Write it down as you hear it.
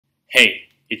Hey,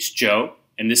 it's Joe,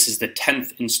 and this is the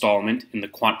 10th installment in the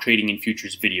Quant Trading and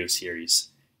Futures video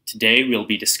series. Today we'll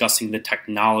be discussing the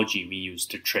technology we use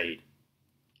to trade.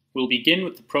 We'll begin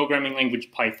with the programming language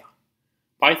Python.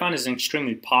 Python is an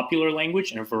extremely popular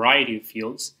language in a variety of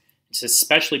fields. It's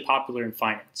especially popular in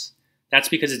finance. That's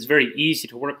because it's very easy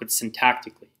to work with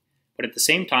syntactically, but at the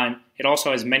same time, it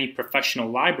also has many professional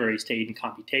libraries to aid in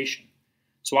computation.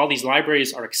 So while these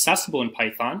libraries are accessible in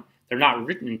Python, they're not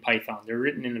written in Python. They're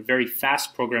written in a very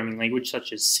fast programming language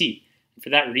such as C. And for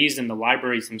that reason, the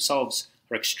libraries themselves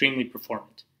are extremely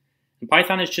performant. And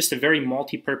Python is just a very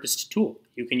multi-purpose tool.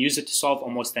 You can use it to solve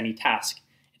almost any task.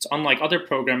 It's unlike other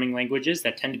programming languages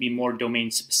that tend to be more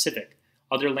domain-specific.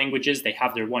 Other languages, they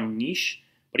have their one niche,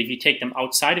 but if you take them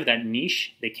outside of that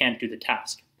niche, they can't do the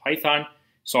task. Python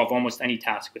solves almost any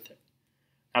task with it.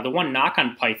 Now, the one knock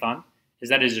on Python is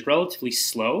that it is relatively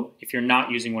slow if you're not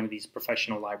using one of these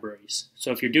professional libraries.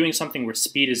 So if you're doing something where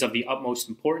speed is of the utmost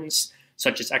importance,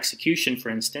 such as execution, for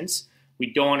instance,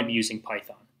 we don't want to be using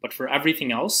Python. But for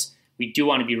everything else, we do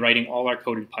want to be writing all our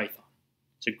code in Python.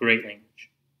 It's a great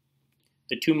language.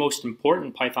 The two most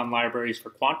important Python libraries for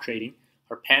quant trading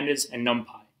are Pandas and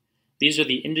Numpy. These are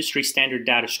the industry standard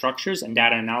data structures and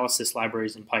data analysis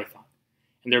libraries in Python.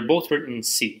 And they're both written in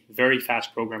C, very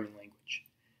fast programming language.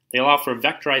 They allow for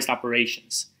vectorized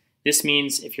operations. This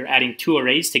means if you're adding two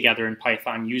arrays together in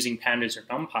Python using Pandas or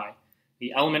Numpy,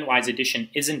 the element-wise addition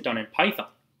isn't done in Python,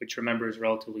 which remember is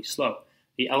relatively slow.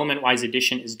 The element-wise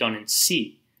addition is done in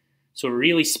C. So it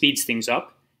really speeds things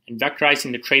up, and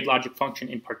vectorizing the trade logic function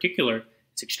in particular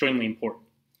is extremely important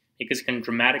because it can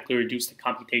dramatically reduce the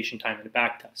computation time in a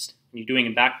backtest. When you're doing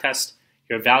a backtest,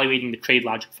 you're evaluating the trade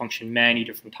logic function many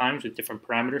different times with different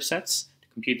parameter sets to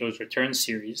compute those return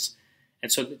series.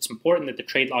 And so it's important that the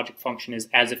trade logic function is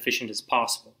as efficient as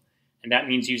possible. And that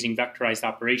means using vectorized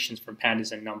operations from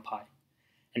Pandas and Numpy.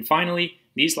 And finally,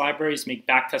 these libraries make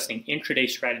backtesting intraday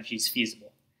strategies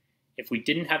feasible. If we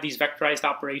didn't have these vectorized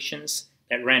operations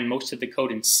that ran most of the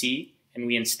code in C, and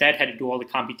we instead had to do all the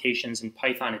computations in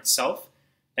Python itself,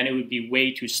 then it would be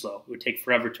way too slow. It would take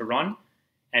forever to run,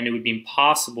 and it would be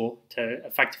impossible to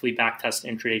effectively backtest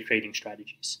intraday trading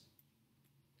strategies.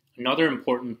 Another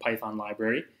important Python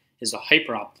library is the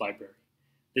Hyperopt library.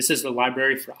 This is the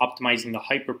library for optimizing the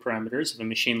hyperparameters of a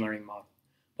machine learning model,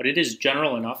 but it is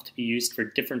general enough to be used for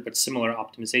different but similar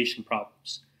optimization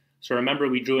problems. So remember,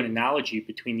 we drew an analogy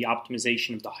between the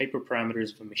optimization of the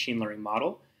hyperparameters of a machine learning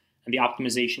model and the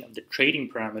optimization of the trading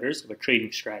parameters of a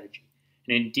trading strategy.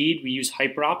 And indeed, we use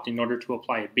Hyperopt in order to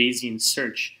apply a Bayesian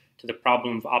search to the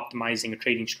problem of optimizing a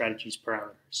trading strategy's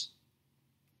parameters.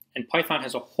 And Python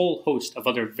has a whole host of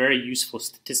other very useful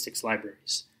statistics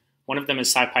libraries. One of them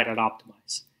is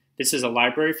scipy.optimize. This is a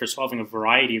library for solving a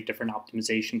variety of different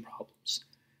optimization problems.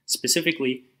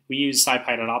 Specifically, we use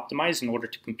scipy.optimize in order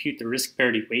to compute the risk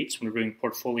parity weights when we're doing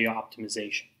portfolio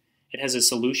optimization. It has a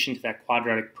solution to that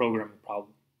quadratic programming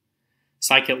problem.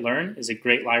 scikit-learn is a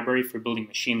great library for building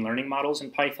machine learning models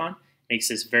in Python. It makes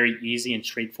this very easy and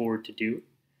straightforward to do.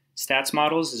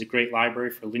 statsmodels is a great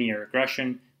library for linear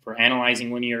regression, for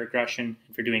analyzing linear regression,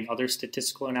 and for doing other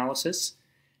statistical analysis.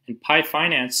 And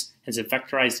PyFinance has a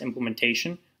vectorized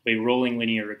implementation of a rolling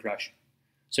linear regression.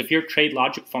 So if your trade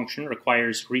logic function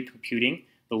requires recomputing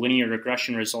the linear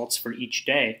regression results for each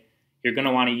day, you're going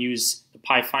to want to use the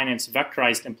PyFinance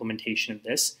vectorized implementation of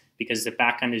this because the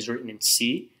backend is written in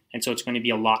C, and so it's going to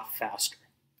be a lot faster.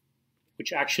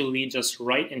 Which actually leads us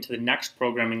right into the next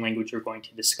programming language we're going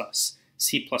to discuss,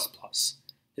 C++.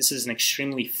 This is an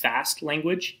extremely fast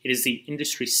language. It is the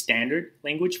industry standard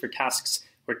language for tasks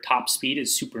where top speed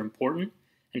is super important,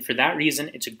 and for that reason,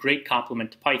 it's a great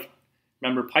complement to Python.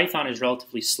 Remember, Python is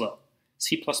relatively slow.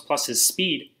 C++'s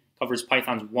speed covers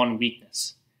Python's one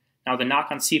weakness. Now, the knock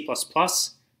on C++,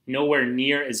 nowhere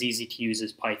near as easy to use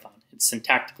as Python. It's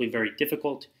syntactically very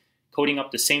difficult. Coding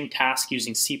up the same task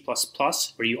using C++,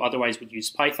 where you otherwise would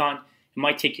use Python, it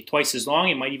might take you twice as long,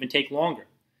 it might even take longer.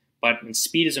 But when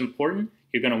speed is important,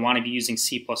 you're going to want to be using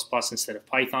C++ instead of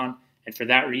Python, and for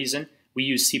that reason, we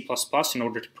use C++ in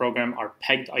order to program our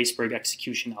pegged iceberg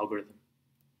execution algorithm.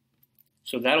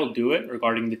 So that'll do it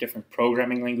regarding the different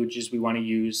programming languages we want to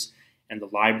use and the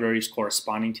libraries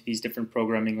corresponding to these different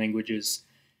programming languages.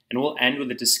 And we'll end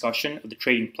with a discussion of the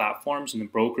trading platforms and the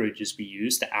brokerages we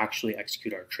use to actually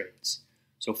execute our trades.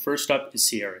 So first up is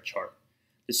Sierra Chart.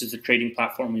 This is the trading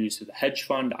platform we use for the hedge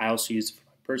fund. I also use it for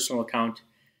my personal account.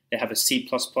 They have a C++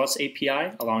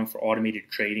 API allowing for automated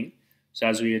trading. So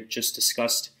as we had just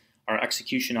discussed, our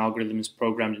execution algorithm is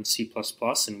programmed in C++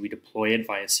 and we deploy it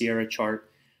via Sierra Chart.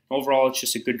 Overall, it's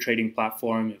just a good trading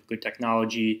platform, good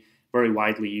technology, very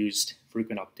widely used,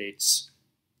 frequent updates.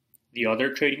 The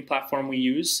other trading platform we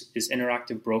use is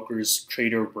Interactive Brokers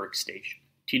Trader Workstation,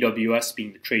 TWS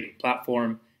being the trading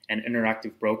platform and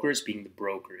Interactive Brokers being the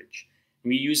brokerage.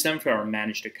 We use them for our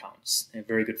managed accounts. They have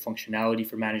very good functionality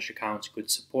for managed accounts, good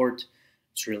support.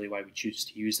 That's really why we choose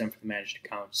to use them for the managed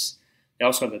accounts. They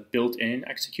also have a built-in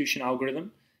execution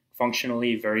algorithm,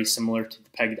 functionally very similar to the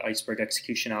pegged iceberg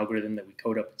execution algorithm that we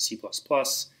code up in C++,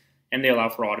 and they allow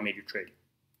for automated trading.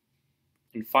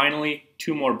 And finally,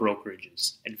 two more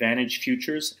brokerages, Advantage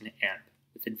Futures and AMP,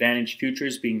 with Advantage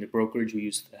Futures being the brokerage we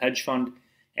use for the hedge fund,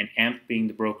 and AMP being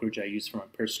the brokerage I use for my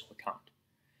personal account.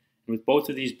 And with both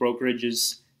of these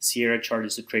brokerages, Sierra Chart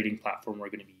is the trading platform we're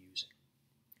going to be using.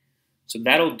 So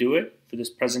that'll do it for this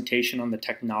presentation on the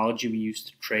technology we use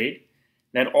to trade.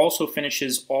 That also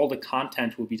finishes all the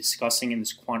content we'll be discussing in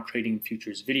this Quant Trading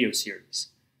Futures video series.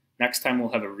 Next time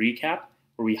we'll have a recap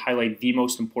where we highlight the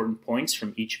most important points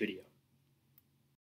from each video.